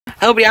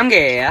Hello, I'm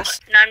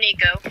Ghast. And I'm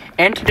Nico.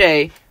 And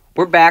today,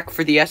 we're back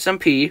for the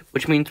SMP,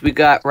 which means we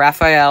got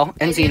Raphael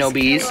and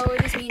Xenobees.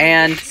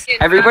 And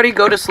everybody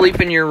go to sleep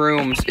in your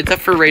rooms,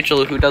 except for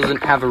Rachel, who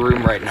doesn't have a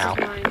room right now.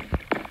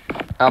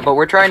 But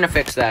we're trying to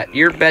fix that.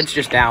 Your bed's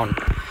just down.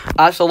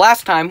 So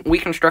last time, we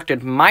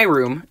constructed my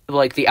room,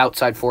 like the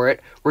outside for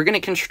it. We're going to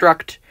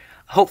construct,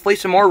 hopefully,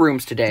 some more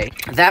rooms today.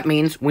 That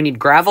means we need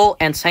gravel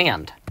and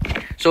sand.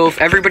 So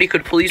if everybody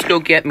could please go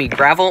get me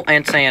gravel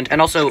and sand.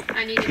 And also,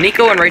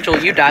 Nico and Rachel,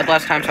 you died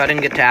last time, so I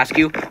didn't get to ask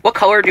you. What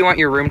color do you want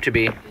your room to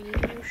be?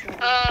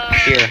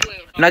 Here. Blue.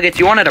 Nuggets,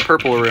 you wanted a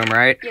purple room,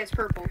 right? Yes,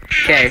 purple.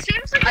 Okay.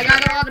 Like I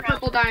got a lot of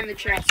purple dye in the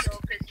chest.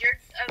 Because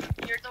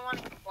you're the one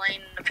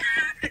complaining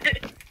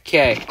about.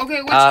 Okay.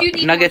 Okay, what do you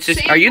need? Nuggets,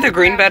 are you the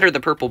green bed or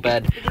the purple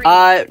bed?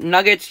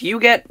 Nuggets, you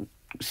get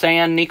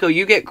sand. Nico,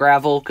 you get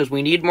gravel, because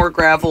we need more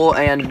gravel,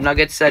 and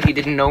Nuggets said he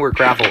didn't know where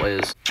gravel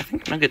is. I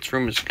think Nuggets'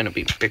 room is going to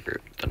be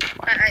bigger than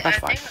mine. That's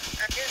fine. I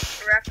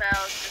think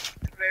Raphael's just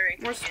very...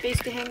 More space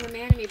to hang them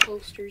anime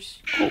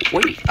posters. Oh,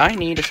 wait, I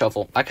need a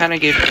shovel. I kind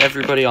of gave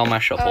everybody all my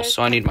shovels,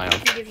 so I need my own. I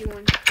can give you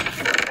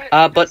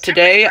one. But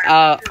today,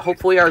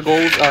 hopefully our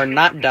goals are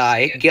not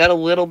die, get a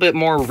little bit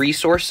more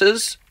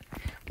resources,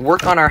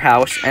 work on our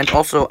house, and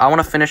also, I want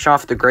to finish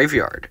off the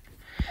graveyard.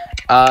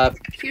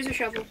 Here's a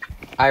shovel.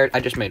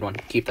 I just made one.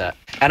 Keep that.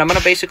 And I'm going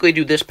to basically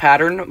do this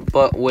pattern,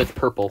 but with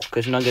purple,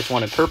 because Nuggets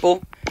wanted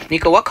purple.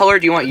 Nico, what color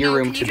do you want your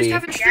room to be? Can you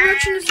just have it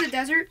direction as the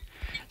desert?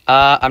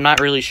 I'm not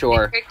really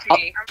sure.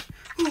 I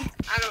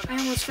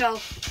almost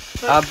fell.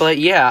 But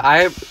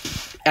yeah,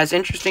 as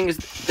interesting as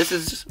this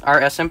is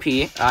our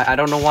SMP, I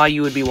don't know why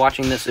you would be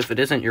watching this if it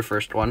isn't your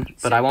first one,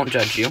 but I won't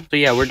judge you. So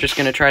yeah, we're just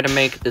going to try to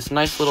make this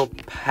nice little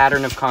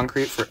pattern of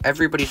concrete for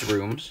everybody's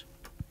rooms.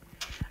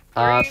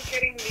 Where are you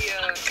getting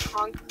the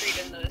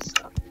concrete and the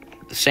stuff?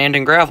 Sand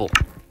and gravel.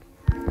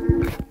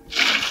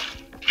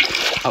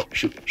 Oh,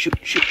 shoot.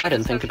 I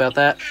didn't think about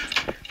that.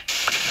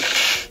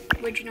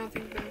 What'd you not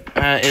think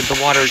about? The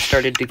water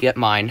started to get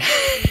mine.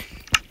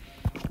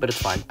 But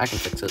it's fine. I can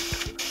fix it.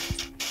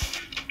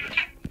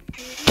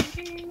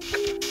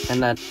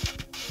 And that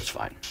is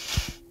fine.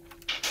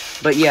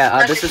 But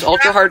yeah, this is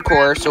ultra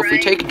hardcore, so if we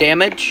take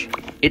damage,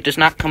 it does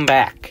not come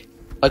back.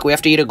 Like, we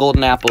have to eat a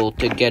golden apple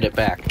to get it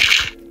back.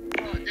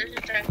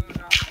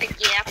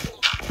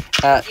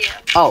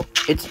 Oh,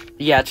 it's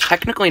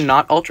technically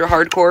not ultra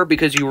hardcore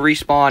because you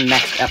respawn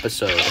next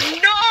episode.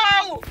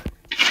 No!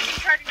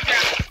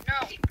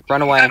 No.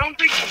 Run away. I don't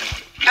think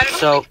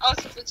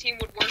us as a team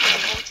would work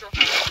in ultra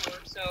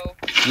hardcore, so...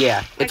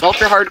 Yeah, it's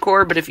ultra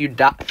hardcore, but if you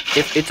die...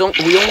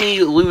 we only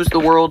lose the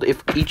world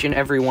if each and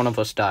every one of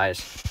us dies.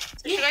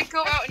 So should I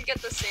go out and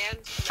get the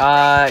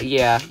sand?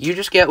 Yeah. You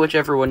just get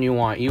whichever one you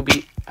want. You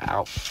be...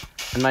 Ow.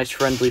 A nice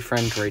friendly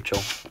friend,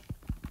 Rachel.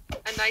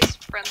 A nice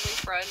friendly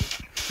friend.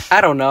 I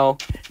don't know.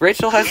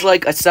 Rachel has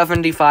like a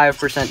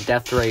 75%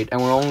 death rate,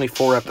 and we're only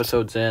 4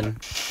 episodes in.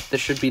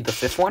 This should be the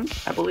 5th one,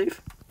 I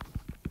believe.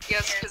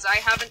 Yes, because I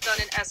haven't done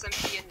an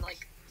SMP in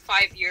like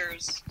 5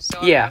 years.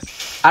 So yeah,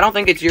 I don't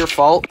think it's your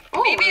fault.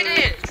 Oh, maybe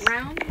it is.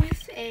 Round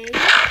with a...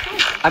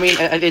 I mean,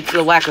 it's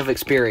a lack of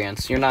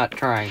experience. You're not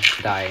trying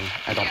dying,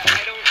 I don't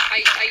think. I don't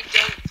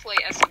play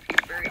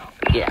SMP very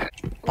often. Yeah.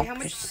 Wait, how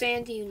much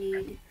sand do you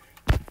need?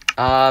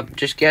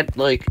 Just get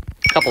like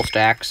a couple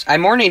stacks. I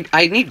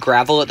need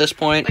gravel at this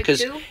point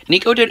because like 2?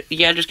 Nico did.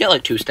 Yeah, just get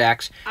like 2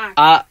 stacks.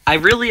 I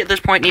really at this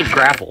point need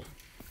gravel.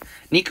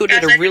 Nico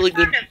did a really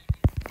good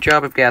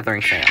job of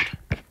gathering sand.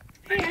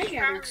 Hey, I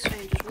gathered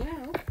sand as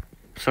well.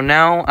 So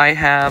now I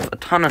have a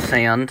ton of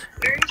sand.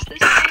 Where is this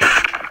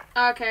sand?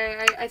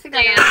 Okay, I think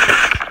Sand.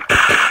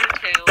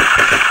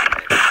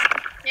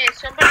 Yeah,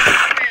 somebody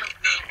emailed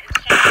me. It's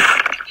time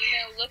for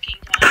email looking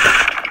time.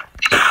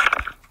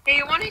 Hey,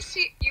 you wanna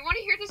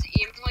hear this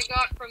email I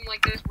got from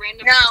like this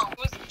random... No. It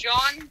was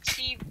John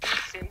T.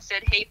 Beeson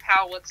said, "Hey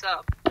pal, what's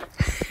up?"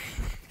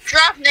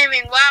 Drop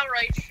naming. Wow,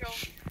 Rachel.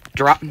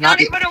 Not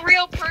even a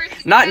real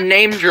person. Not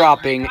name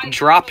dropping.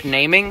 Drop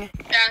naming.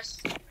 Yes.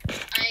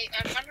 I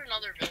found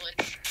another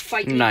village.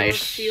 Fight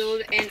Nice.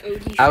 Field and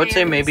OD I would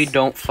say fans. maybe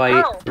don't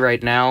fight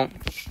right now.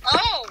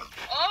 Oh,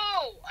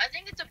 I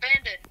think it's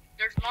abandoned.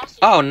 There's mossy.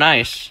 Oh,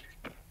 nice.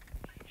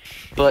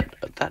 But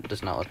that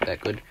does not look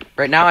that good.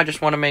 Right now, I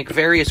just want to make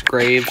various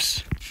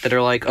graves that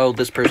are like, oh,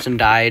 this person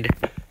died.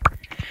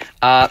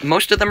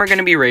 Most of them are going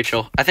to be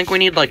Rachel. I think we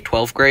need like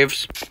 12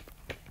 graves.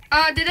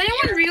 Did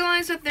anyone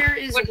realize that there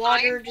is Would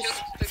water I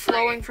just just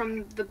flowing agree?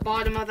 from the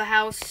bottom of the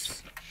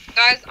house?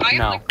 Guys, I am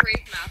No. the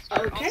grave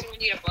master. Okay. Also, we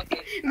need a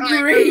bucket.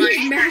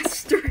 Grave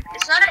master.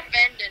 It's not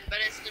abandoned, but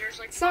there's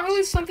like. It's not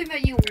really something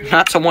that you want.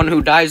 Not someone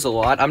who dies a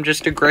lot. I'm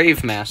just a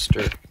grave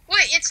master.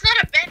 Wait, it's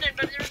not abandoned,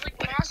 but there's like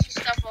mossy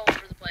stuff all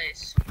over the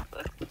place.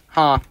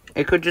 Huh.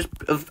 It could just...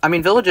 I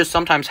mean, villages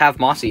sometimes have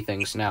mossy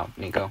things now,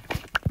 Nico.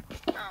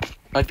 Oh.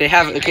 Like, they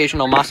have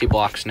occasional mossy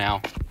blocks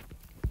now.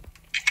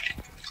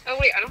 Oh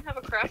wait, I don't have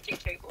a crafting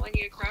table. I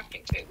need a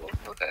crafting table.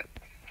 Okay.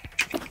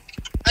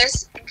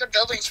 The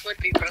buildings would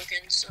be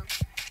broken, so.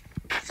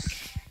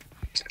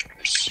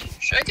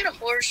 Should I get a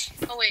horse?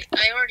 Oh wait,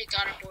 I already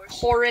got a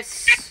horse.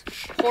 Horace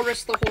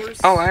the horse.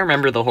 Oh, I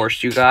remember the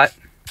horse you got.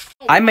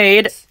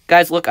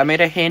 Guys, look, I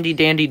made a handy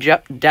dandy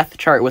death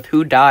chart with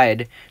who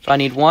died. So I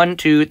need 1,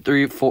 2,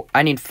 3, 4.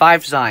 I need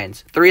 5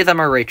 signs. 3 of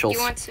them are Rachel's. You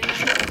want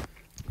sand?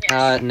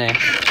 Nah.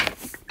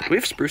 We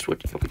have spruce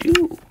wood.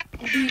 Ooh.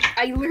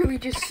 I literally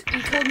just,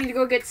 you told me to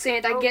go get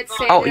sand. I get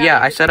sand. Oh,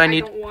 yeah, I said I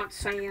need. don't want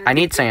sand. I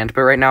need sand,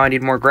 but right now I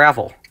need more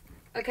gravel.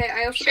 Okay,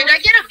 I also Should I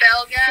get a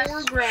bell, guys?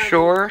 4 gravel.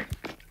 Sure.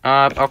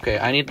 Okay,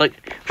 I need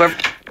whoever.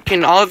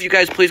 Can all of you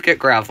guys please get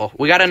gravel?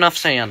 We got enough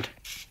sand.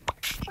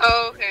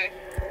 Oh, okay.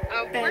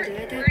 Where do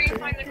you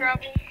find the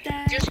gravel?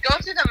 Just go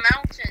to the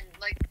mountain.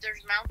 Like,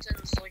 there's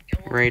mountains, like...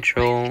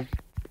 Rachel.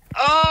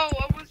 Oh,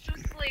 I was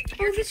just like,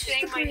 you're this just is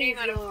saying the my name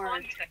out of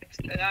graveyard. context.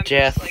 And I'm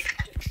Death. just like,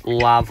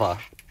 Lava.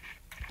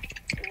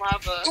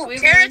 lava. Ooh, We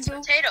have carrots,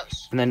 rainbow?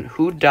 potatoes. And then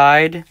who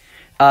died?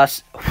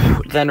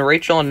 Then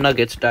Rachel and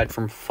Nuggets died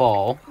from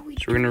fall. Oh, we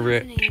So we're gonna do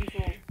have an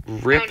anvil.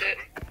 rip Found it.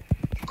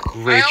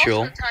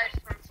 Rachel. I also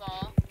died from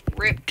fall.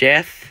 Rip.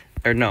 Death.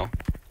 Or no.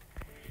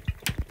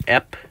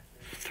 Ep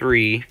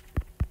 3.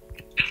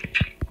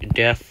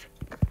 Death.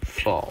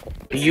 Fall.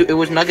 It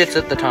was Nuggets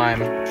at the time.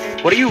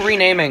 What are you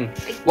renaming?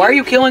 Why are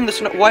you killing the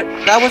snow? What?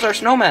 That was our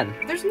snowman.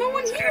 There's no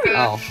one here.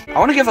 Oh. I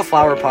want to give a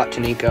flower pot to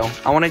Nico.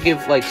 I want to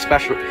give,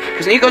 special...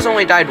 Because Nico's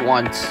only died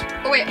once.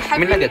 Oh, wait, I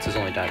mean, Nuggets has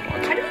only died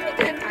once. how do we make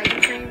an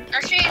item frame?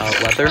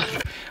 Actually, Leather.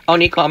 Oh,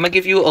 Nico, I'm gonna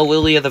give you a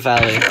Lily of the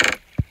Valley.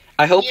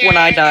 I hope when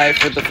I die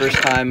for the first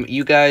time,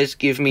 you guys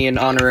give me an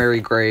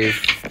honorary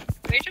grave.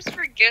 They just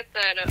forget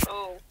that,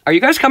 Are you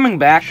guys coming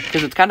back?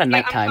 Because it's kind of Yeah,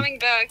 I'm nighttime. coming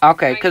back.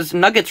 Okay, because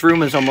Nugget's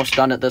room is almost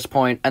done at this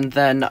point, and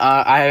then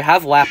I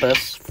have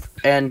lapis,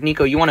 and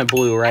Nico, you wanted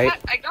blue, right?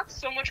 I got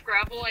so much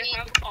gravel, I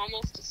have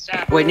almost a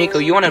stack. Wait, Nico,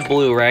 you wanted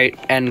blue, right?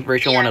 And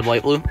Rachel wanted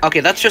light blue? Okay,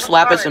 that's just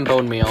lapis and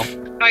bone meal.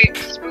 Alright,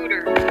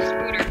 Spooter.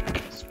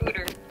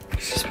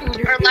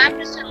 or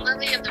lapis and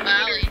lily of the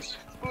valleys.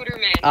 Spooter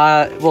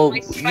man. Well,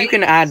 you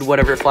can add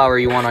whatever flower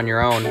you want on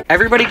your own.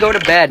 Everybody go to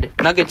bed.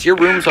 Nuggets, your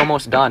room's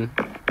almost done.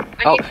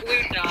 I need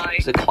blue dye.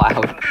 It's a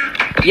cloud.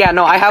 Yeah,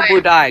 no, I have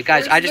blue dye.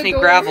 Guys, I just need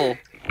gravel.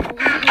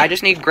 I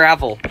just need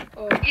gravel.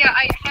 Yeah,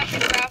 I have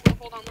the gravel.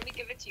 Hold on, let me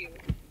give it to you.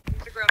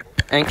 Here's the gravel.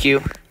 Thank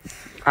you.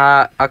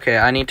 Okay,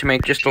 I need to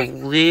make just a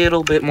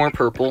little bit more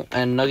purple,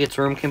 and Nugget's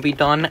room can be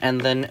done,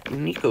 and then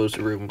Nico's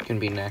room can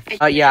be next.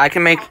 Yeah, I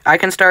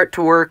can start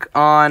to work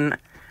on,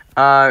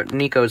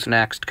 Nico's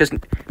next,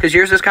 because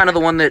yours is kind of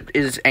the one that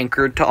is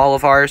anchored to all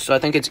of ours, so I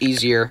think it's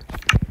easier.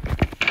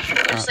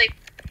 Go to sleep.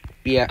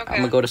 Yeah, Okay. I'm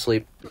gonna go to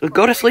sleep.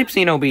 Go to sleep,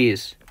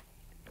 Xenobees.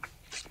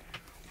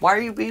 Why are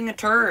you being a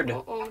turd?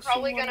 I'm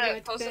probably gonna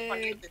post up on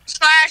YouTube.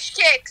 Slash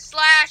kick.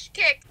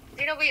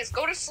 Xenobees,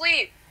 go to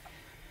sleep.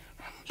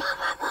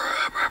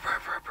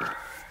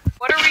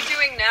 What are we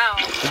doing now?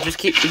 Just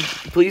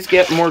please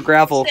get more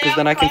gravel, because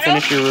then I can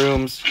finish your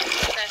rooms.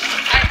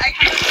 I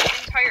have an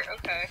entire.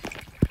 Okay.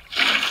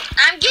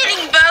 I'm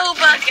getting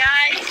boba,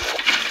 guys.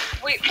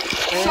 Wait.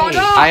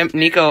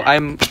 Nico,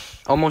 I'm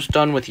almost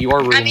done with your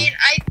room. I mean,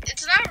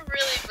 it's not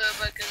really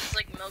boba because it's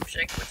like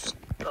milkshake, which is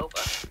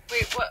boba.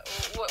 Wait. What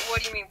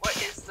do you mean? What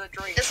is the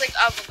drink? It's like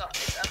avocado.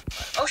 It's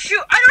avocado. Oh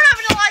shoot! I don't have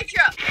an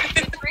elytra.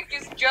 The drink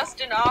is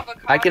just an avocado.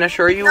 I can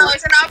assure you. No,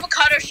 it's an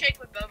avocado shake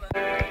with boba.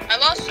 I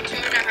lost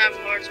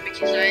 2.5 hearts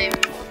because I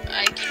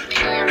keep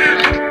being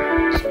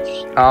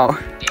here. Oh.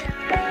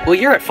 Yeah. Well,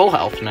 you're at full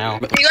health now. You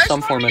guys Some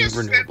want form me of to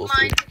strip renewable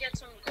mine food. to get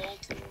some gold?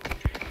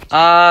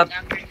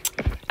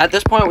 At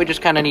this point, we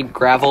just kind of need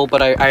gravel,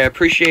 but I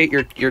appreciate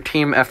your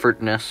team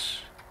effortness.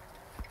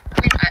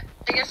 I mean,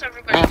 I guess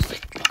everybody's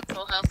like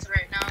full health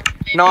right now.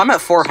 Maybe. No, I'm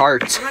at 4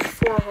 hearts. I'm at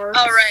 4 hearts.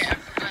 Oh right, I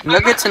forgot.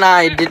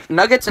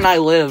 Nuggets and I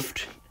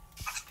lived.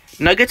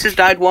 Nuggets has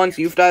died once.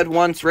 You've died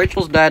once.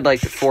 Rachel's died like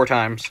 4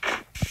 times.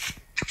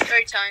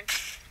 3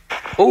 times.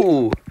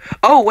 Oh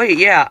wait,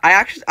 yeah.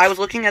 I was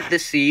looking at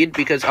this seed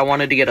because I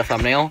wanted to get a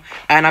thumbnail,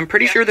 and I'm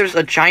pretty sure there's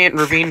a giant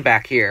ravine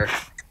back here.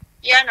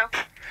 Yeah, I know.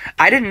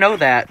 I didn't know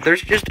that.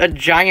 There's just a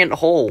giant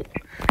hole.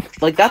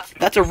 Like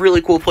that's a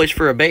really cool place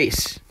for a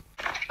base.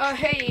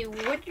 Hey,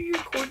 what are your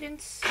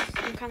coordinates?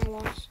 I'm kind of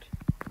lost.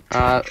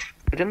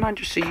 Didn't I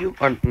just see you?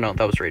 Or no,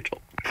 that was Rachel.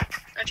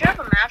 Don't you have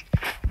a map?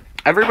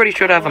 Everybody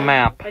should have a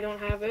map. I don't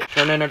have it.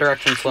 Turn in a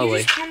direction Can you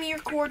slowly. just tell me your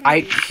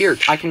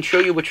coordinates? I can show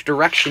you which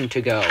direction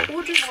to go.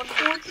 Or just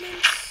coordinates?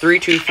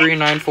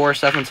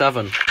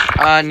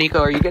 3239477. Nico,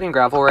 are you getting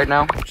gravel right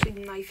now?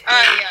 Actually, knife.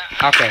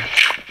 Yeah. Okay.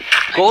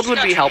 Gold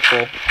would be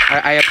helpful.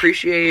 I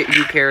appreciate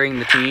you carrying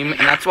the team, and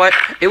that's why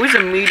it was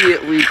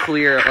immediately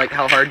clear like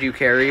how hard you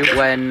carry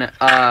when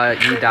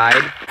you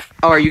died.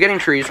 Oh, are you getting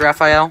trees,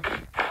 Raphael?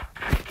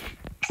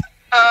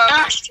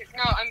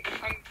 No, I'm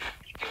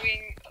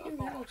doing.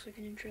 That looks like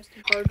an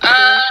interesting hard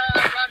Run.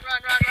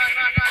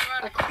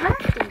 A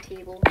crafting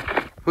table.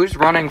 Who's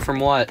running from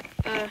what?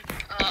 I'm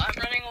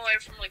running away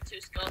from like 2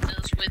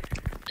 skeletons with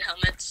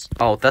helmets.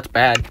 Oh, that's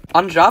bad.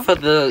 On Java,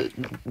 the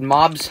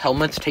mobs'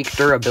 helmets take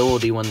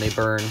durability when they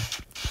burn.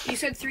 You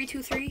said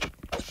 323?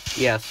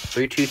 Yes,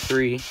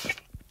 323.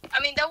 I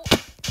mean,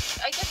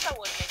 I guess that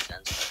would make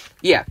sense.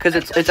 Yeah, because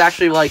it's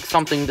actually like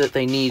something that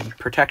they need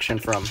protection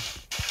from.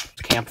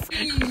 Camp.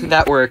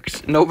 That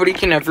works. Nobody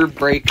can ever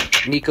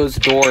break Nico's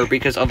door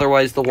because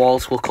otherwise the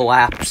walls will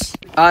collapse.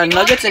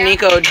 Nuggets and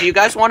Nico, do you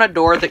guys want a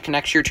door that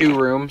connects your 2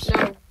 rooms?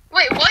 No.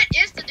 Wait, what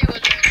is the deal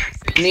with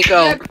that?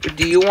 Nico,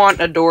 do you want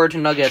a door to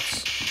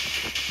Nuggets?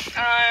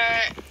 No,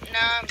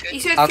 I'm good. You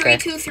said Okay.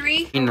 3, 2,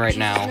 3? In right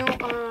now. No,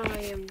 I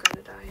am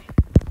gonna die.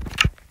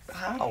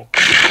 How? What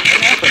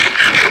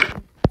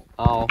happened?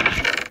 Oh.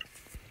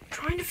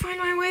 Trying to find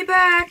my way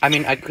back. I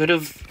mean, I could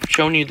have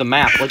shown you the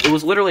map. Like, it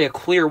was literally a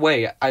clear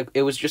way.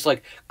 It was just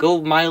like,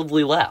 go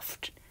mildly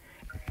left.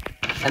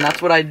 And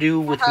that's what I do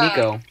with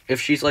Nico.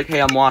 If she's like, hey,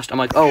 I'm lost, I'm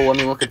like, oh, let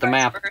me look at the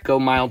map. Go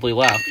mildly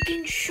left. You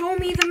didn't show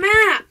me the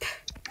map.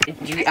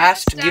 You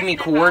asked to give me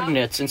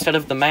coordinates instead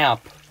of the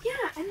map. Yeah,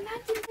 and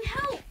that didn't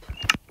help.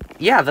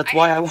 Yeah, that's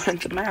why I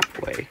wanted the map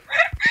way.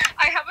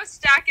 I have a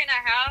stack and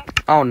a half.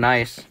 Oh,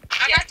 nice.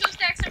 I got 2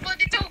 stacks of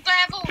 42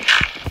 gravel.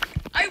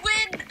 I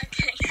win.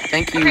 Okay.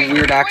 Thank you, Okay, weird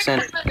where do I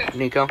accent, put the-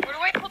 Nico. Where do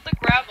I put the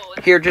gravel?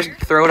 Is Here, it just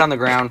throw it on the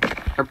ground.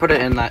 Or put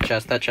it in that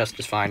chest. That chest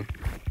is fine.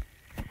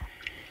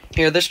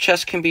 Here, this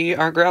chest can be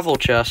our gravel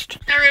chest.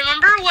 I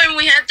remember when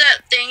we had that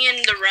thing in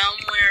the realm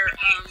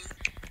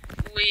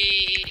where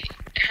we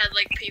had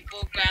like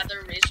people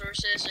gather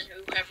resources and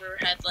whoever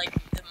had like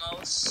the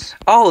most.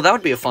 Oh, that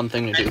would be a fun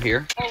thing to do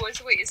here. Oh,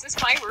 wait, is this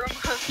my room?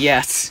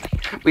 Yes.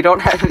 We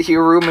don't have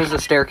your room as a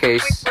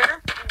staircase.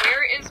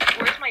 Wait,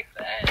 where's my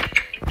bed?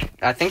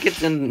 I think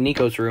it's in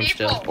Nico's room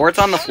People, still. Or it's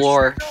on the close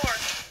floor. the door.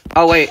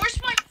 Oh, wait.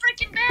 Where's my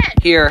freaking bed?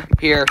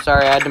 Here.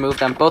 Sorry, I had to move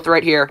them. Both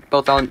right here.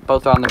 Both on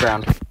the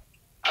ground.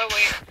 Oh,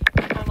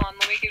 wait. Hold on,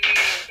 let me give you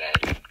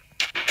your bed.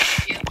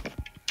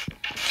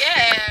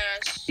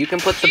 Yes. You can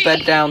put the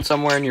bed down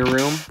somewhere in your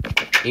room.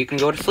 You can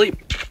go to sleep.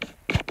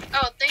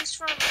 Oh, thanks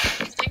for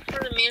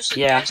the music.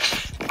 Yeah.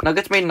 guys.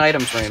 Nuggets made an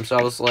items frame, so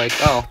I was like,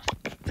 oh,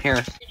 here.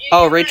 Did you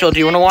Oh, hear Rachel, what I do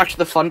you want to said? watch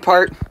the fun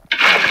part?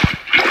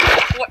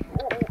 What?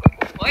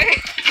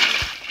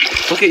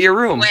 Look at your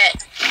room.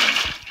 Wet.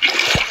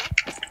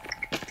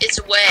 It's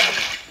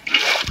wet.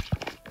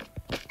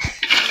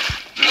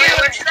 Wait,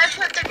 where should I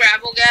put the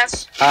gravel,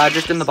 gas?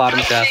 Just in the bottom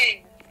chest.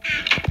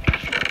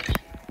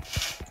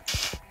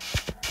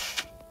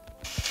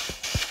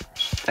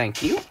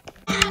 Thank you.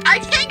 I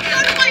can't go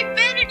to my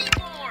bed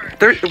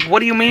anymore. What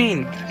do you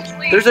mean?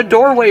 There's a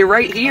doorway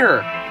right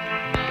here.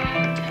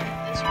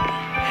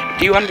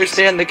 Do you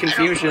understand the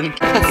confusion?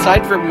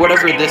 Aside from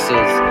whatever this is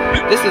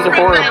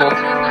horrible.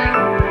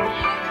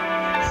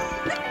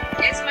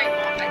 It's my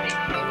mom, I think.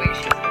 Oh, wait,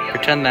 she's the other.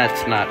 Pretend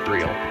that's not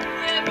real.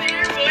 Yeah, but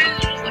your voice is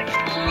just like,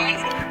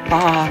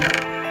 Mom.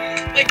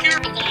 like you're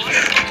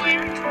lost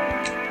somewhere.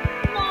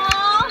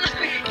 Mom.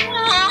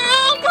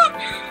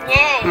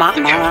 Whoa.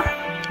 Mama.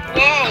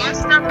 Whoa. Let's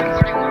stop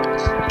recording on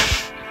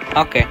this.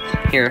 Okay,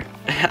 here.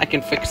 I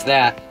can fix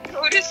that.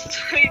 Go to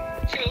sleep,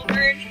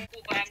 children.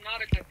 But I'm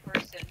not a good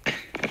person.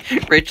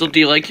 Rachel, do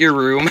you like your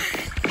room?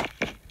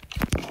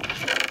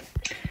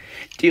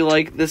 Do you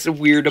like this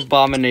weird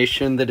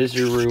abomination that is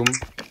your room?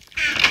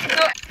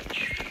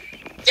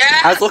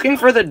 Yeah. I was looking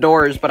for the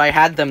doors, but I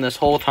had them this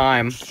whole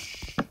time.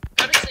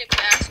 Go to sleep,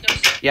 gas. Go to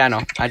sleep. Yeah, I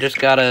know. I just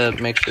gotta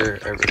make sure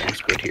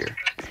everything's good here.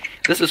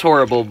 This is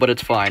horrible, but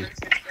it's fine.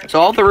 So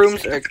all the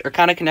rooms are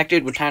kind of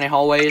connected with tiny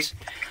hallways.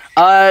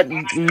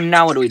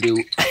 Now what do we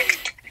do?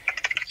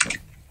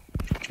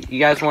 You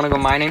guys want to go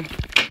mining?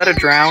 Gotta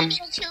drown.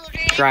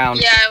 Drown.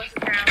 Yeah, I was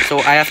drowned. So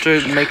I have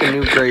to make a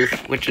new grave,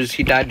 which is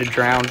he died to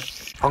drown.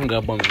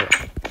 Bunga bunga.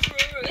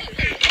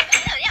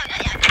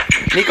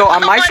 Nico,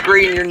 on my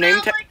screen, your name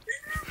tag.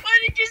 Why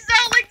did you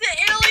sound like the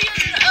alien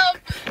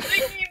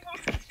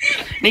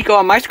thingy? Nico,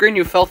 on my screen,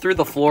 you fell through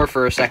the floor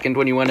for a second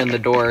when you went in the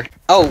door.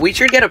 Oh, we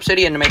should get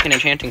obsidian to make an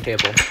enchanting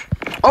table.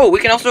 Oh, we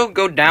can also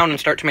go down and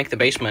start to make the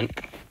basement.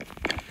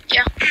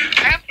 Yeah.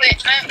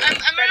 Wait, I'm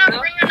gonna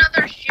bring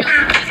another shield.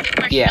 I think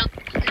my Yeah. shield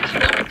is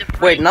going to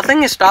break. Wait,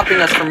 nothing is stopping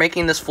us from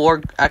making this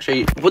floor.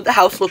 Actually, would the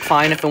house look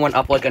fine if it went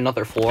up like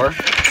another floor?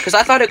 Because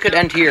I thought it could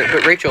end here.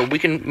 But Rachel, we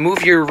can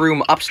move your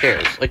room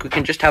upstairs. Like we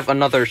can just have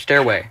another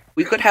stairway.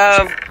 We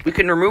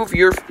can remove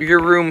your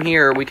room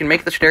here. We can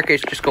make the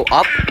staircase just go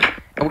up,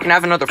 and we can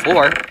have another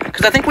floor.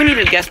 Because I think we need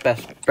a guest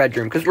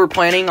bedroom. Because we're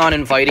planning on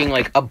inviting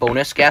like a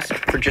bonus guest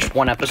for just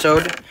one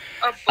episode.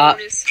 A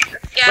bonus.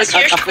 Yes,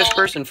 Like you're a fifth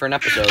person for an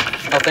episode.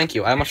 Oh, thank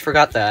you. I almost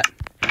forgot that.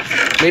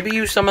 Maybe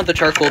use some of the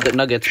charcoal that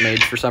Nuggets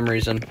made for some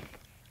reason.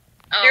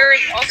 There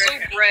is also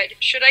bread.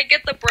 Should I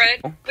get the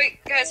bread? Wait,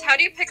 guys, how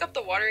do you pick up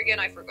the water again?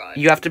 I forgot.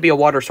 You have to be a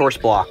water source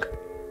block.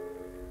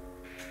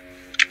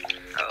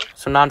 Oh.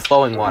 So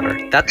non-flowing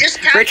water. That Just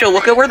tap Rachel, on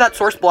look it. at where that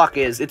source block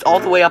is. It's all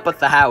the way up at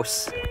the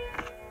house.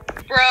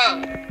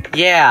 Bro.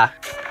 Yeah.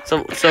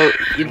 So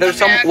there's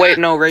some. Wait,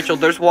 no, Rachel.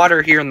 There's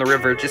water here in the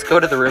river. Just go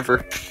to the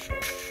river.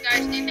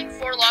 Guys, do you think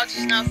 4 logs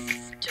is enough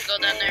to go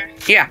down there?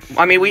 Yeah.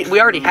 I mean, we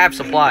already have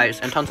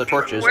supplies and tons of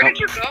torches. Where did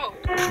you go?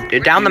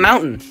 Down the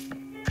mountain.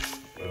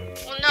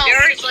 Well, no,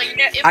 There because, like,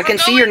 if I we're can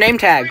see your name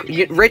tag.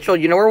 Rachel,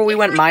 you know where we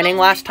went mining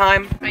last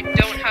time? I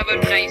don't have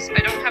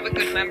a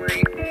good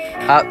memory.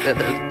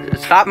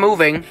 Stop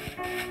moving.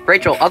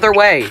 Rachel, other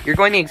way. You're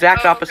going the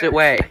exact opposite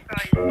way.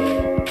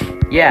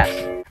 Yes.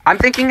 I'm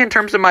thinking in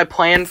terms of my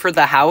plan for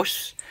the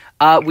house.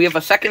 We have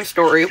a second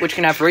story, which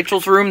can have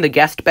Rachel's room, the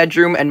guest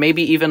bedroom, and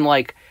maybe even,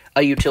 like,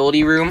 a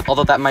utility room,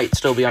 although that might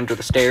still be under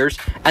the stairs.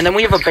 And then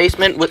we have a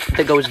basement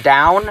that goes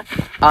down,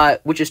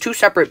 which is 2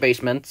 separate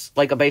basements,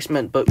 like a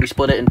basement, but we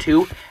split it in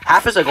 2.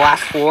 Half is a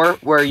glass floor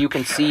where you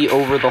can see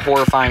over the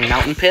horrifying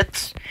mountain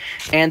pits,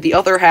 and the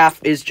other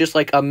half is just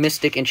like a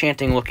mystic,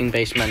 enchanting-looking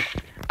basement.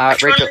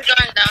 Which Rachel, one are we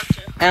going down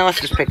to? and let's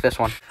just pick this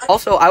one.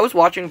 Also, I was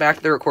watching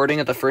back the recording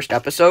of the first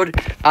episode.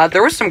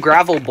 There was some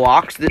gravel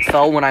blocks that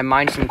fell when I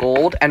mined some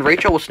gold, and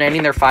Rachel was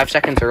standing there 5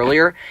 seconds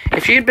earlier.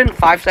 If she had been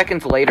 5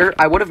 seconds later,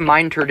 I would have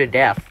mined her to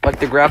death. Like,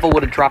 the gravel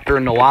would have dropped her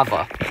in the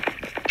lava.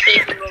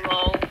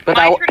 But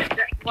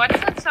Why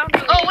does that sound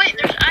really Oh, wait,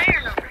 there's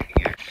iron over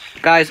here.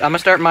 guys, I'm gonna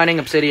start mining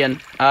obsidian.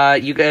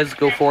 You guys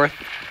go forth.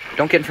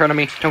 Don't get in front of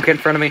me. Don't get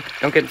in front of me.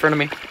 Don't get in front of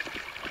me.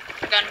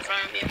 I got in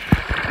front of you.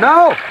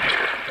 No!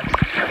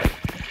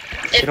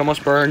 It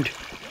almost burned.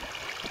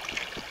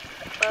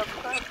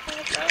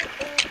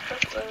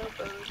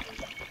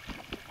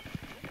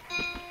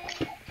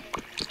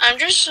 I'm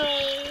just,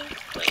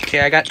 Okay,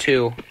 I got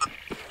 2.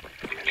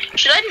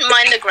 Should I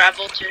mine the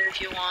gravel too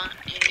if you want?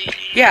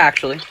 Yeah,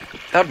 actually.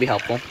 That would be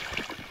helpful.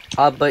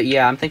 But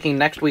yeah, I'm thinking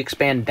next we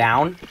expand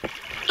down.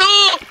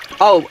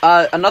 Oh,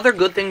 another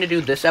good thing to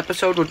do this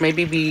episode would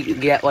maybe be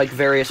get, like,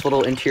 various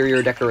little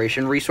interior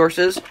decoration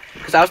resources.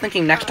 Because I was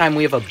thinking next time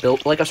we have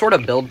a sort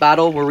of build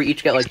battle where we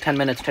each get, like, 10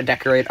 minutes to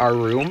decorate our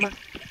room.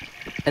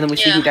 And then we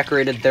see who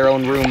decorated their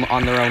own room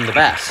on their own the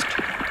best.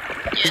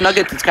 Because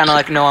Nuggets, it's kind of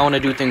like, no, I want to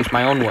do things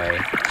my own way.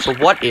 So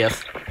what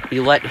if we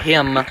let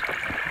him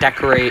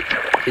decorate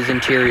his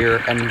interior,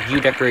 and you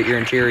decorate your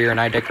interior,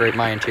 and I decorate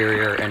my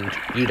interior, and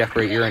you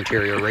decorate your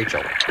interior,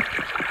 Rachel?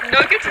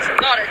 Nuggets is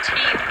not a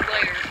team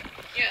player.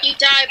 Yeah. You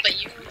died,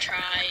 but you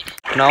tried.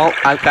 No,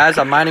 guys,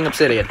 I'm mining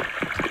obsidian. Okay.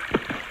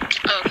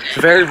 It's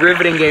very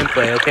riveting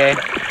gameplay, okay?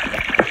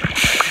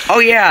 Oh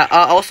yeah,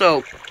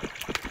 also,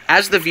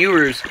 as the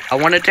viewers, I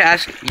wanted to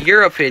ask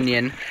your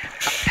opinion.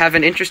 Have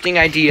an interesting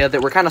idea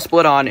that we're kind of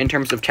split on in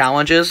terms of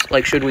challenges,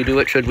 like should we do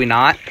it, should we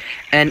not?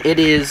 And it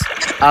is,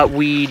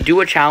 we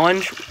do a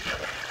challenge.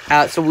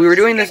 So we were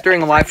doing this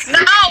during a live stream. No,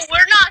 we're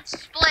not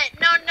split.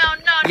 No.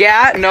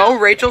 Yeah, no,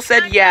 Rachel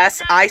said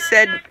yes. I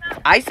said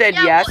Yeah,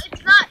 yes. well,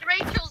 it's not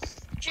Rachel's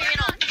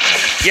channel.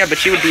 Yeah, but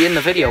she would be in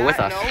the video with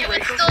us. It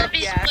would still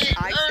be split.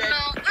 I Oh said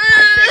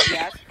no.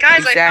 yes. Guys,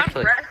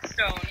 Exactly. I found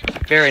redstone.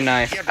 Very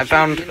nice. I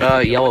found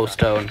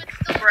Yellowstone.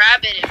 Still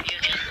grab it if you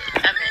need it.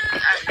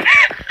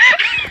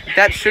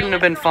 That shouldn't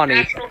have been funny.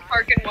 National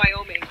Park in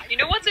Wyoming. You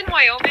know what's in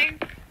Wyoming?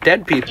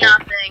 Dead people.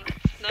 Nothing.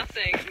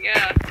 Nothing,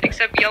 yeah,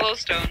 except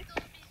Yellowstone.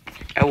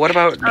 What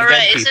about dead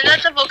Alright, people? isn't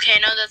that the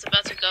volcano that's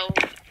about to go?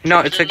 No,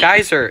 it's a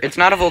geyser. It's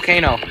not a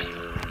volcano.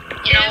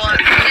 You know what?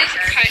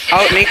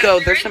 Oh, Nico,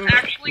 there's some-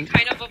 actually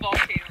kind of a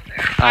volcano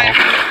there. Oh,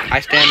 I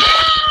stand.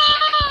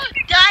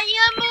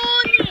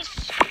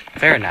 Diamonds!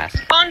 Very nice.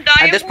 On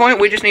At this point,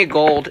 we just need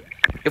gold.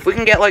 If we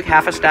can get like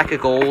half a stack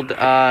of gold,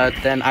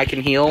 then I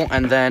can heal,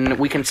 and then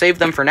we can save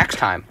them for next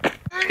time.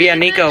 But yeah,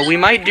 Nico, we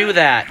might do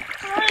that.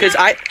 Cause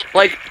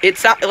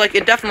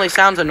it definitely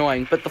sounds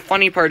annoying, but the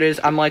funny part is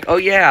I'm like, oh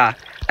yeah,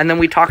 and then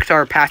we talk to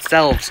our past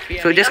selves,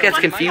 so it just gets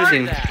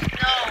confusing.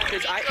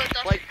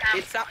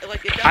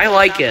 I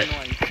like it.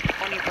 The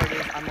funny part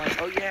is I'm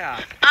like, oh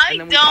yeah, and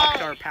then we talk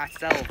to our past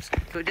selves,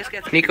 so it just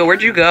gets. Nico,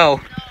 where'd you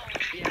go?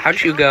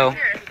 How'd you go?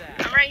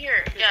 I'm right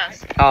here,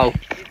 yes. Oh.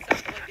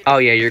 Oh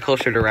yeah, you're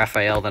closer to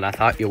Raphael than I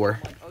thought you were.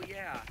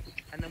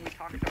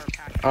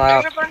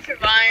 There's a bunch of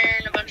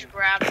iron, a bunch of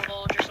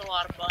gravel, just a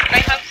lot of fun.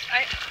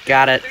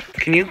 Got it.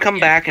 Can you come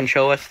back and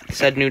show us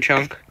said new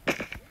chunk?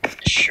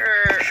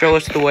 Sure. Show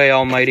us the way,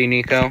 almighty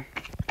Nico.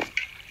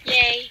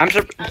 Yay.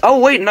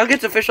 Oh wait,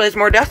 Nuggets officially has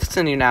more deaths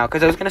than you now,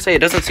 because I was going to say, it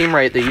doesn't seem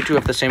right that you two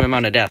have the same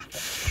amount of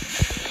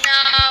deaths.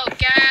 No,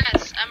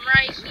 guys, I'm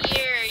right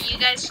here. You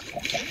guys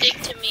stick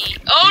to me.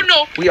 Oh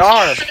no! We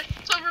are.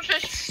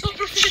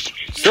 Silverfish.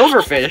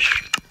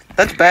 Silverfish?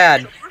 That's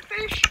bad.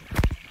 Silverfish?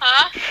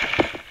 Huh?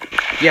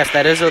 Yes,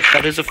 that is a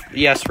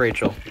yes,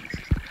 Rachel.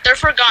 They're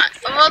forgotten.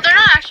 Well, they're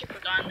not actually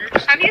forgotten. They're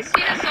just... Have you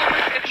seen a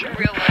silverfish in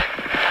real life?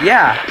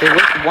 Yeah,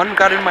 one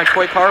got in my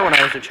toy car when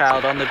I was a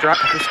child on the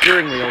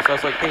steering wheel, so I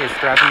was like, hey, it's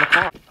driving the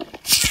car.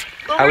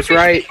 I was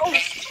right.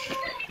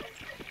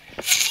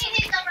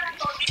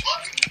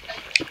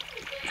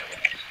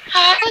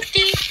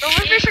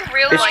 Silverfish in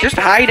real life. It's just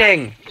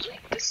hiding.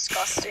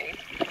 Disgusting.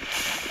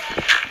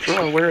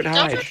 Oh, where'd it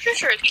hide?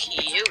 Silverfish are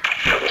cute.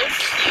 They're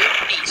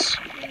cuties.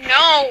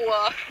 No.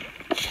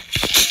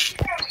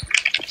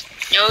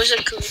 Nose a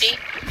cootie.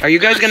 Are you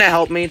guys gonna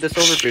help me? The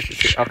silverfish is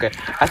here. Okay.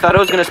 I thought it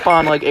was gonna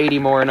spawn like 80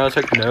 more, and I was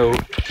like, no.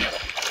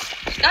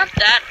 It's not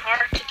that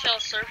hard to kill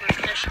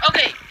silverfish.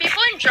 Okay,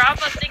 people in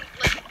Java think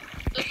like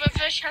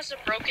silverfish has a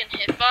broken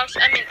hitbox.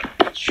 I mean,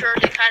 sure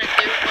they kind of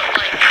do, but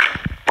like.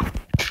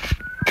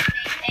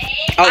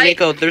 Oh,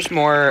 Nico, there's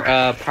more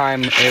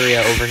prime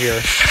area over here.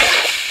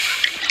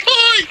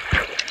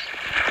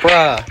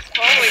 Bruh.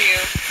 Follow you.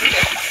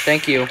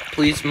 Thank you.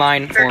 Please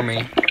mine for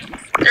me.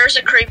 There's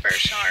a creeper,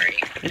 sorry.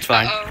 It's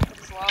fine. Uh-oh,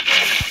 there's lava.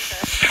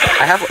 Okay.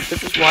 I have.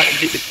 This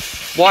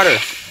is water.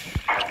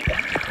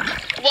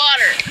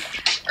 Water.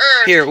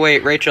 Earth. Here,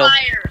 wait, Rachel.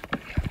 Fire.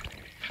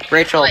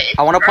 Rachel, Wait,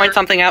 I want to point Earth.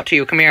 something out to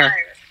you. Come here.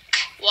 Fire.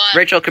 What?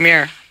 Rachel, come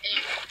here.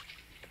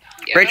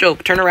 Yeah. Rachel,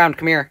 turn around.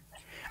 Come here.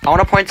 I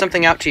want to point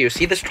something out to you.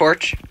 See this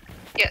torch?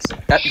 Yes.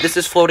 This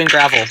is floating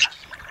gravel.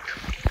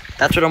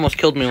 That's what almost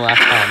killed me last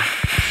time.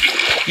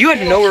 You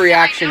had no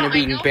reaction to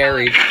being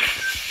buried.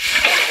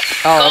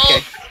 Oh,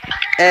 okay.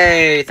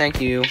 Hey,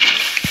 thank you.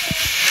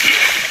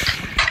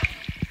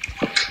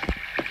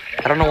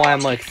 I don't know why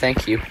I'm like,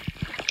 thank you.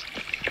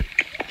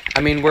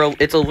 I mean,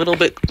 it's a little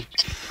bit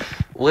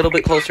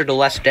closer to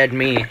less dead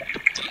me.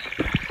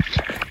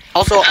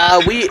 Also,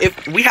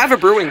 if we have a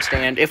brewing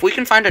stand, if we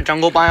can find a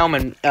jungle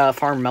biome and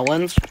farm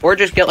melons, or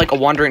just get like a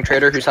wandering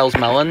trader who sells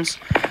melons,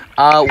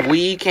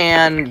 we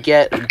can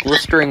get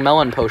glistering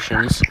melon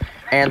potions,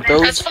 and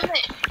those.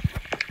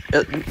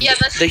 Yeah,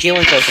 that's the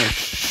healing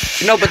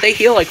potions. No, but they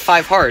heal like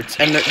 5 hearts,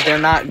 and they're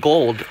not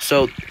gold.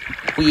 So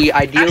we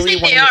ideally actually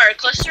they are.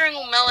 Glistering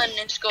melon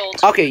is gold.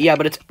 Okay, yeah,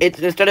 but it's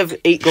instead of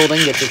 8 gold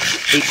ingots,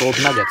 it's 8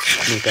 gold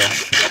nuggets, Nico.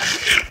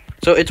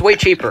 So it's way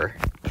cheaper.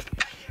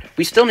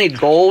 We still need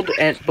gold,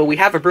 but we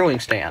have a brewing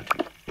stand.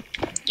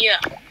 Yeah.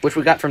 Which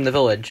we got from the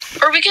village.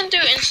 Or we can do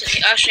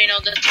instant. Actually, no,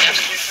 that's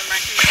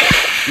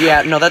gas.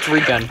 Yeah, no, that's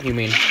regen. You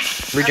mean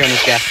regen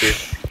is gas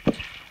juice.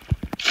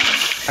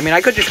 I mean,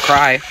 I could just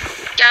cry.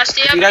 Gas,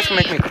 do you If have you guys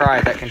any... can make me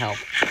cry, that can help.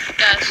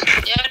 Gas,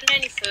 do you have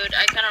any food?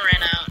 I kind of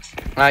ran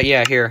out.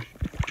 Yeah, here.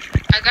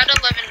 I got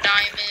 11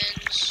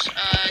 diamonds,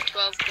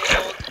 12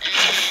 gold,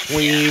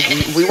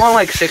 and... We want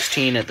like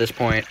 16 at this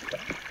point.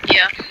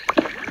 Yeah.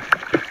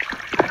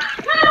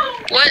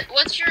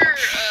 What's your,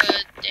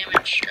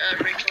 damage,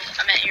 Rachel?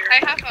 I meant your... I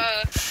have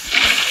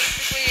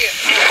basically,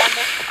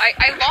 almost,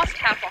 I lost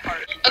half a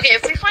heart. Okay,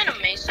 if we find a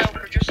mesa,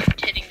 we're just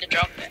hitting the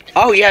drop bit.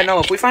 Oh yeah, no,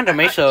 if we find a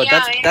mesa,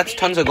 Yeah, that's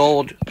tons of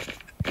gold.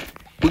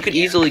 We could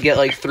easily get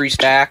like 3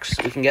 stacks.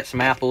 We can get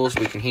some apples.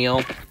 We can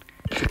heal.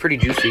 It's pretty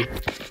juicy.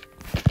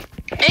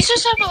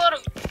 Mesas have a lot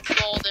of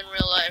gold in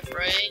real life,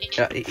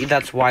 right?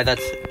 That's why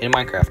that's in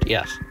Minecraft.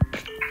 Yes.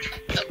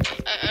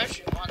 Okay, I was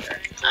just wondering.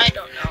 I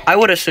don't know. I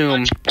would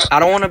assume. I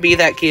don't want to be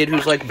that kid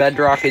who's like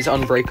bedrock is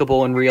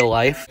unbreakable in real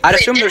life. I'd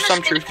assume there's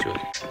some truth to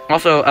it.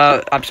 Also,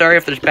 I'm sorry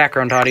if there's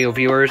background audio,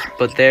 viewers,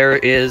 but there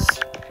is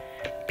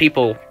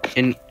people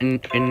in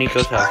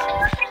Nico's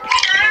house.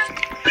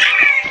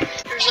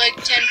 There's like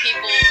 10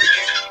 people over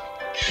here.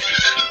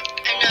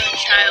 And a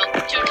child.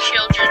 2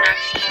 children,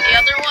 actually. The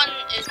other one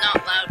is not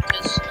loud,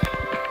 because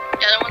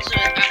the other one's an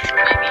actual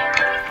baby.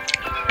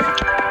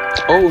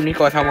 Oh,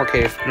 Nico, I found more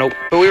cave. Nope.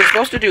 But we were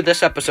supposed to do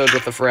this episode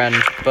with a friend,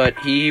 but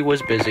he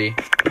was busy.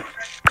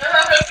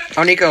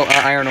 Oh, Nico,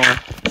 iron ore.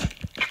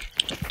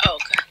 Oh,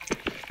 okay.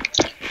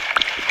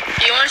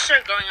 Do you want to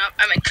start growing up?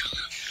 I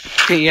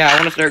mean... Yeah, I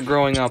want to start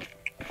growing up.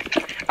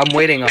 I'm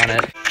waiting on it.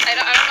 I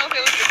don't know if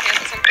it was Japan,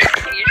 but some place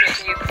in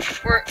Asia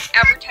were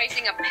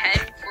advertising a pen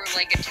for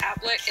like a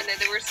tablet, and then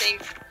they were saying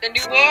the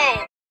new.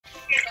 Whoa!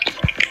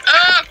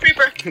 Ah,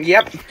 creeper!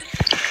 Yep.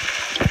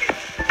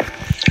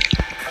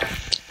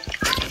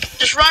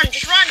 Just run!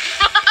 Just run!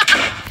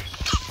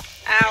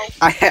 Ow.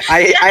 I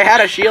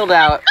had a shield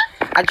out.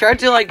 I tried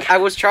to I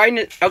was trying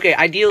to. Okay,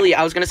 ideally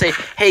I was gonna say,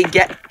 hey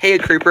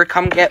creeper,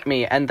 come get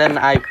me, and then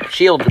I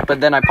shielded,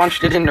 but then I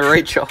punched it into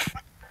Rachel.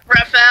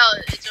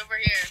 Raphael, it's over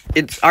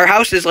here. Our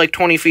house is like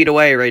 20 feet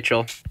away,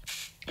 Rachel.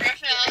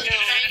 Raphael is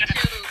trying to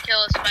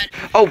kill a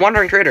spider. Oh,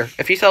 wandering trader.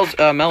 If he sells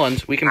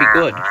melons, we can be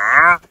good.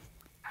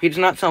 He does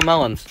not sell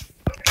melons.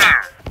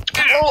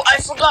 Oh,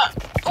 I forgot.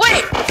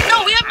 Wait,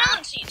 no, we have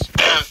melon seeds.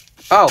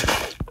 Oh,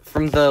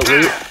 from the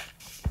loot.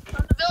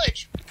 From the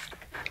village.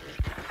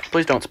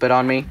 Please don't spit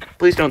on me.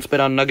 Please don't spit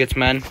on nuggets,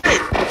 men.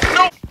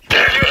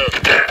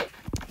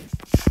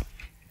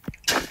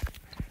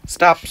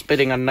 Stop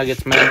spitting on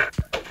nuggets, men.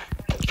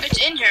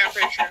 It's in here, I'm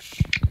pretty sure.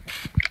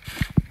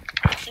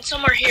 It's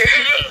somewhere here.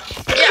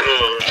 Yeah,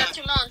 we got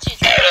 2 melon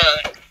seeds.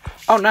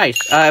 Oh, nice.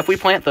 If we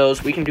plant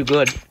those, we can do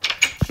good.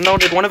 No,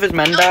 did one of his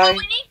men No, die? but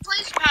we need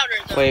blaze powder,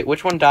 though. Wait,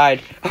 which one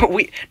died?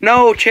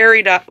 No,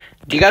 Cherry died.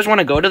 Do you guys want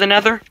to go to the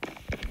Nether?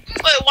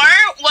 Wait, why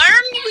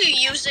aren't we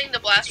using the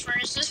blast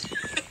furnaces?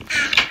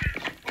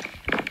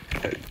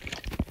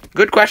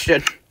 Good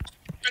question.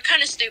 They're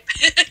kind of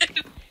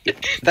stupid.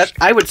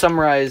 I would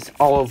summarize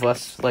all of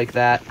us like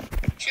that.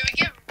 Should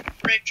we give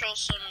Rachel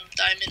some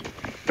diamond?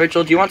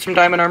 Rachel, do you want some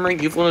diamond armor?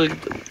 You've literally...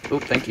 Oh,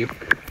 thank you.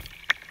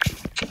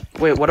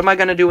 Wait, what am I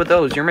gonna do with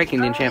those? You're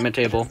making the enchantment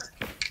table.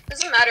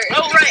 Doesn't matter.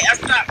 Oh, right, I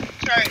forgot.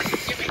 Sorry,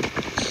 give me.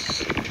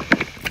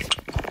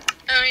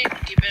 I mean,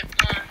 keep it.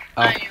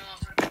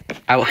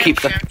 I will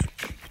keep them.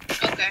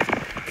 Okay.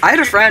 I had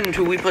a friend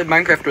who we played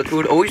Minecraft with who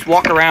would always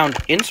walk around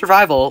in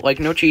survival, like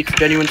no cheats,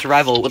 genuine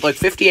survival, with like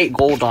 58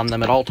 gold on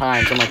them at all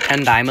times and like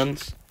 10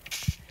 diamonds.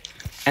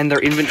 And their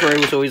inventory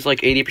was always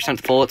like 80%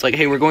 full. It's like,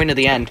 hey, we're going to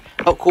the end.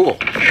 Oh, cool.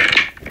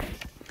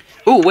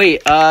 Ooh,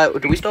 wait,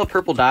 do we still have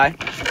purple dye?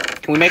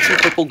 Can we make some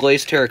purple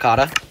glazed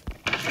terracotta?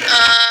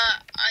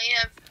 I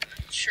have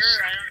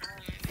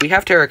We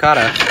have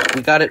terracotta.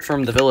 We got it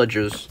from the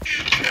villagers.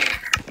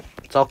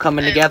 It's all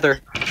coming together.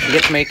 We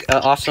get to make an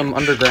awesome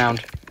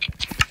underground.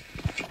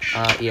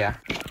 Yeah.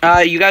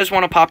 You guys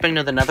want to pop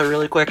into the nether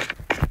really quick?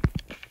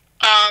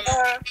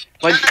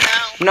 Like,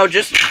 no,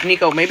 just,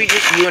 Nico, maybe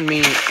just you and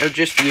me, or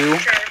just you.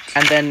 Sure.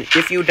 And then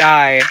if you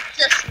die...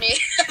 Just me.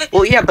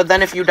 Well, yeah, but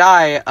then if you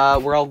die,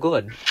 we're all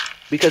good.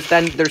 Because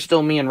then there's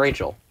still me and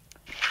Rachel.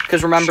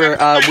 Because remember,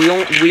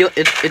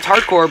 it's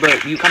hardcore,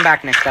 but you come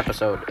back next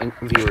episode,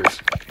 viewers.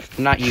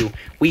 Not you.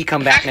 We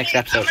come back next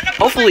episode.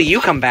 Hopefully you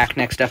come back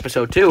next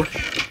episode, too.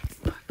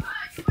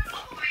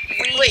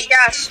 Wait,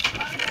 yes.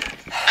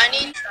 I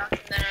need stuff, and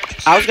then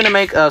I was gonna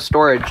make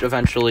storage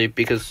eventually,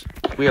 because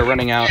we are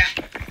running out. Yeah.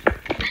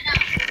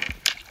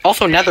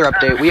 Also, nether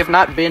update. We have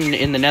not been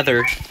in the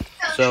nether,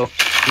 so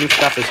new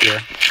stuff is here.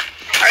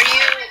 Are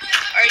you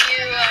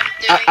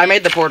doing... I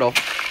made the portal.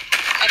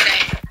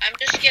 Okay, I'm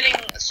just getting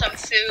some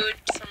food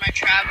for my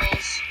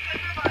travels,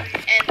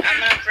 and I'm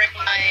gonna bring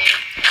my...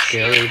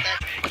 Scary.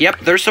 Yep,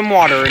 there's some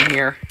water in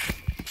here.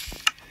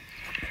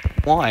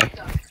 Why? Okay,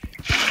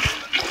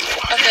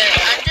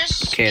 I'm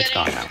just Okay, it's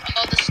getting gone now.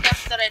 all the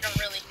stuff that I don't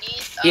really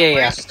need. Yeah.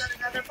 Where's the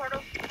nether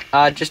portal?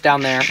 Just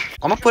down there.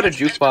 I'm gonna put a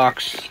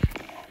jukebox.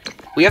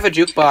 We have a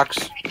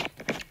jukebox.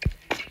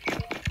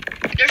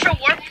 There's a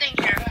warp thing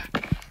here.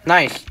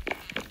 Nice.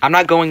 I'm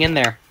not going in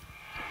there.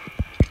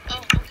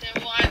 Oh, okay,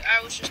 well,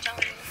 I was just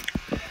telling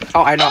you.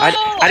 Oh, I know. I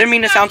didn't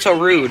mean to sound so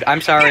rude.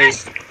 I'm sorry.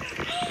 Yes! We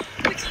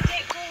can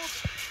get gold.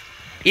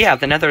 Yeah,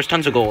 the nether has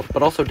tons of gold,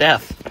 but also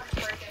death.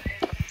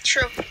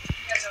 True.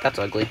 That's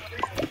ugly.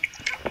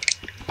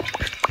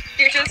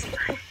 You just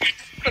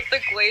put the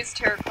glazed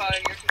terracotta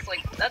and you're just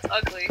like, that's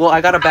ugly. Well,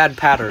 I got a bad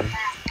pattern.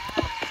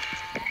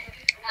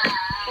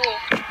 Cool.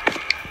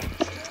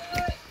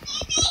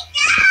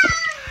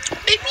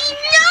 Baby,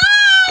 no!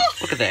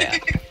 Look at that.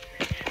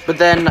 But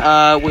then,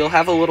 we'll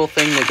have a little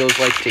thing that goes,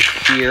 like, to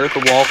here.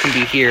 The wall can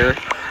be here.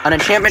 An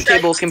enchantment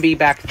table can be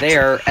back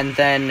there, and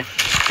then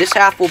this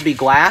half will be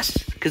glass,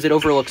 because it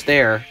overlooks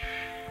there.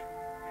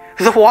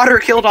 The water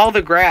killed all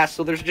the grass,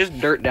 so there's just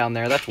dirt down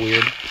there. That's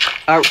weird.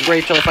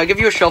 Rachel, if I give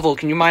you a shovel,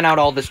 can you mine out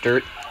all this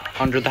dirt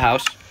under the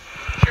house?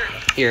 Sure.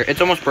 Here, it's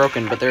almost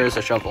broken, but there is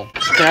a shovel.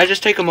 Can I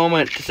just take a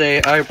moment to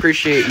say I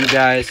appreciate you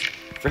guys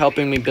for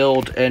helping me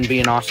build and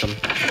being awesome.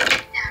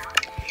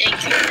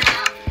 Thank you.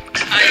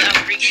 I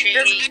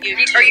appreciate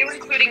you too. Are you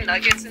including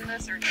nuggets in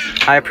this, or?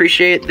 I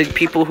appreciate the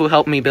people who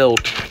helped me build.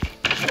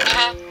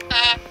 I'm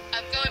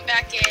going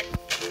back in.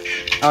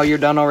 Oh, you're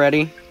done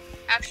already?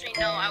 Actually,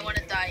 no, I want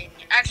to die in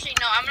here. Actually,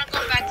 no, I'm gonna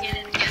go back in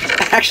and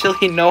get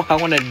Actually, no, I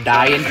want to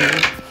die in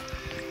here.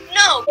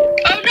 No!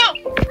 Oh no!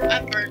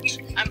 I'm burnt.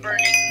 I'm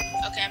burning.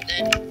 Okay, I'm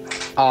dead.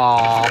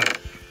 Aww.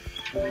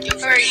 You're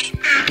free.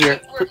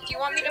 Here. Do you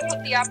want me to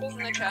put the apples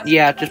in the chest?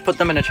 Yeah, just put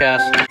them in a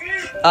chest.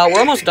 We're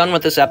almost done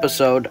with this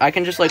episode. I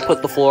can just, like,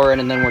 put the floor in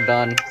and then we're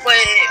done.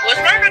 Wait, was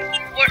my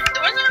recording?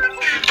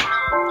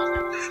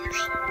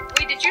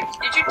 Wait, did you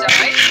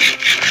die?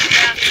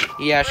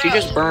 Yeah, she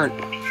just burnt.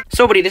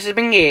 So, buddy, this has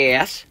been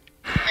Ghast.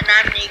 And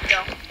I'm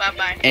Nico.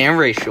 Bye-bye. And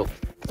Rachel.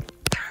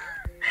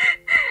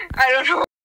 I don't know.